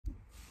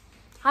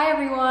Hi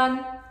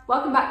everyone,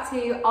 welcome back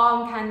to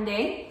Arm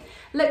Candy.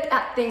 Look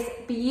at this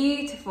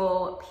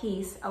beautiful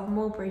piece of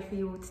mulberry for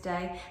you all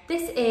today.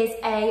 This is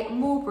a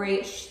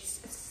Mulberry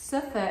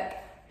Suffolk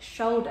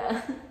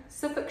shoulder,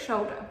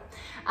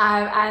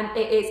 and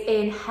it is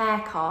in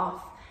hair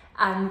calf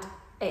and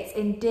it's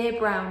in deer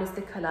brown is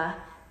the colour,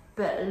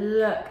 but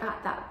look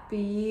at that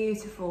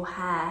beautiful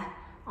hair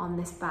on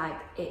this bag.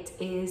 It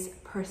is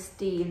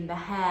pristine. The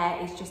hair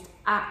is just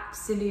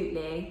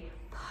absolutely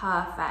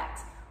perfect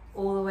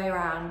all the way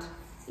around.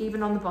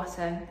 Even on the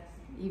bottom,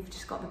 you've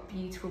just got the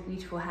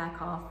beautiful hair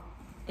calf.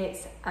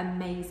 It's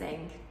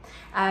amazing.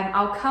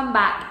 I'll come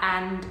back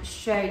and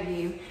show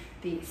you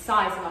the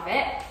sizing of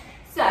it.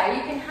 So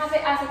you can have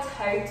it as a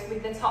tote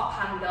with the top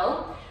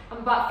handle. I'm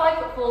about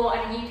 5'4"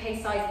 and a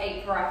UK size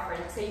 8 for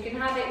reference. So you can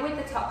have it with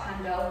the top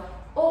handle,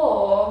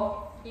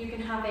 or you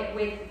can have it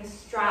with the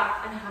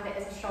strap and have it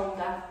as a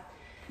shoulder.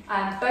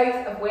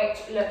 Both of which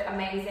look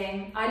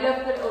amazing. I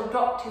love the little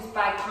doctor's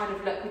bag kind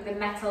of look with the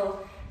metal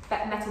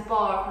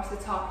bar across the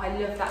top. I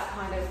love that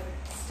kind of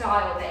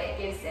style that it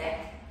gives it.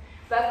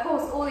 But of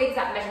course, all the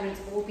exact measurements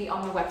will be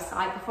on the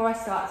website. Before I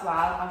start as well,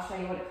 I'll show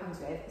you what it comes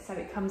with. So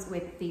it comes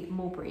with the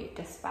Mulberry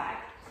dust bag.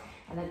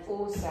 And then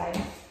also,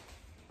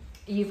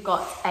 you've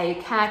got a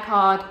care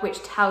card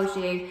which tells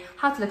you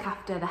how to look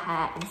after the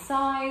hair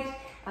inside.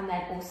 And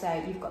then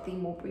also, you've got the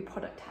Mulberry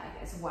product tag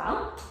as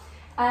well.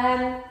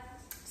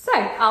 So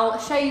I'll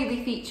show you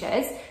the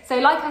features. So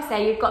like I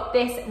say, you've got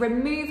this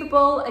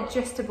removable,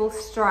 adjustable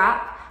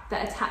strap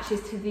that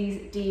attaches to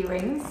these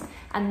D-rings,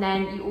 and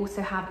then you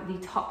also have the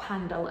top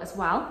handle as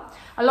well.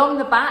 Along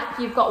the back,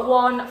 you've got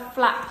one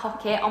flat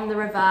pocket on the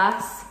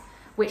reverse,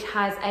 which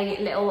has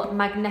a little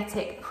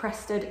magnetic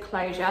crested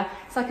closure.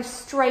 It's like a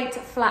straight,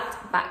 flat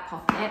back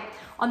pocket.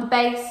 On the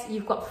base,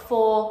 you've got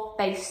 4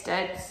 base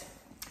studs.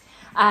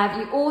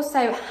 You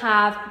also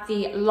have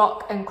the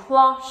lock and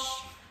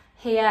cloche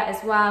here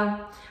as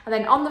well. And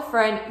then on the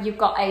front, you've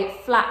got a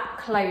flat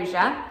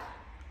closure.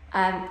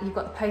 You've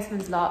got the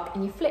postman's lock,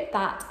 and you flip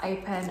that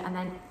open, and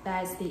then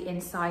there's the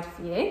inside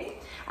for you.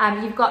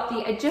 You've got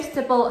the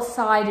adjustable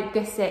side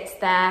gussets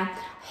there.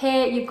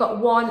 Here you've got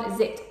one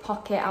zipped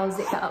pocket. I'll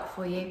zip that up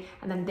for you.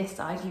 And then this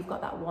side, you've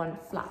got that one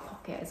flat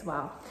pocket as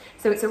well.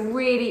 So it's a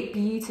really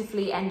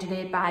beautifully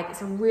engineered bag.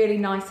 It's a really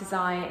nice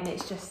design, and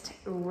it's just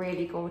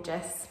really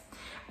gorgeous.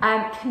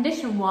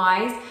 Condition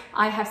wise,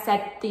 I have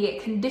said the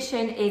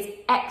condition is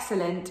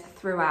excellent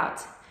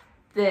throughout.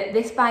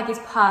 This bag is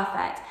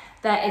perfect.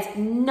 There is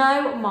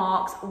no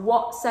marks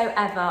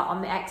whatsoever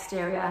on the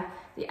exterior.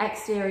 The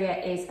exterior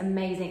is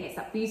amazing. It's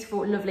that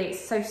beautiful, lovely, it's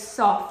so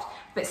soft,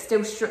 but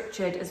still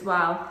structured as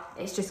well.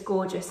 It's just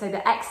gorgeous. So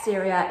the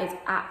exterior is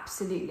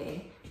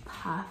absolutely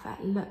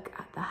perfect. Look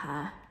at the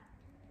hair.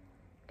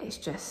 It's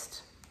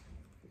just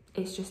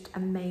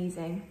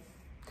amazing.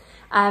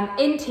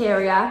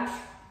 Interior,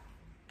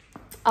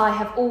 I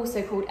have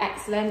also called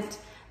excellent.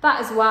 That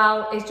as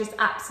well is just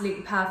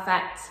absolutely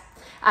perfect.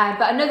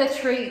 But another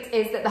treat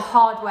is that the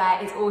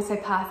hardware is also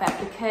perfect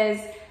because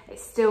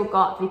it's still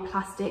got the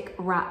plastic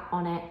wrap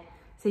on it.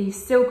 So you've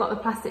still got the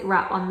plastic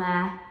wrap on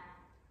there,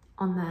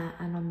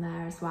 and on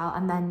there as well.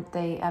 And then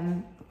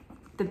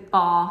the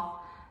bar,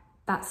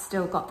 that's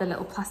still got the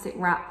little plastic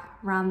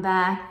wrap around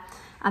there.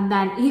 And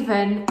then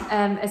even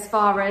as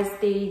far as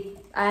the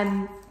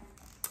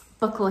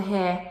buckle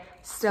here,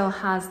 still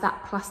has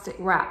that plastic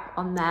wrap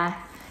on there.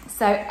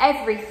 So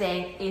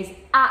everything is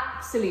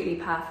absolutely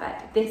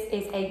perfect. This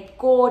is a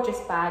gorgeous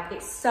bag.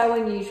 It's so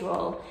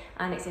unusual,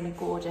 and it's in a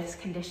gorgeous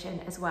condition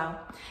as well.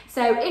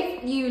 So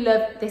if you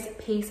love this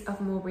piece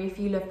of Mulberry, if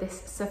you love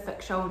this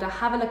Suffolk shoulder,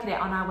 have a look at it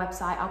on our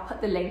website. I'll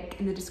put the link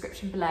in the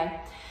description below.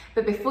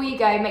 But before you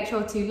go, make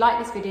sure to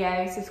like this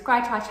video,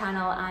 subscribe to our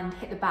channel, and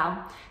hit the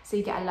bell so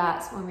you get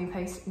alerts when we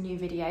post new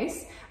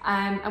videos.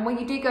 And when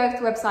you do go to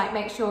the website,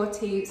 make sure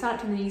to sign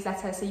up to the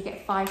newsletter so you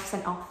get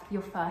 5% off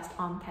your first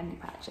Arm Candy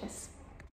purchase.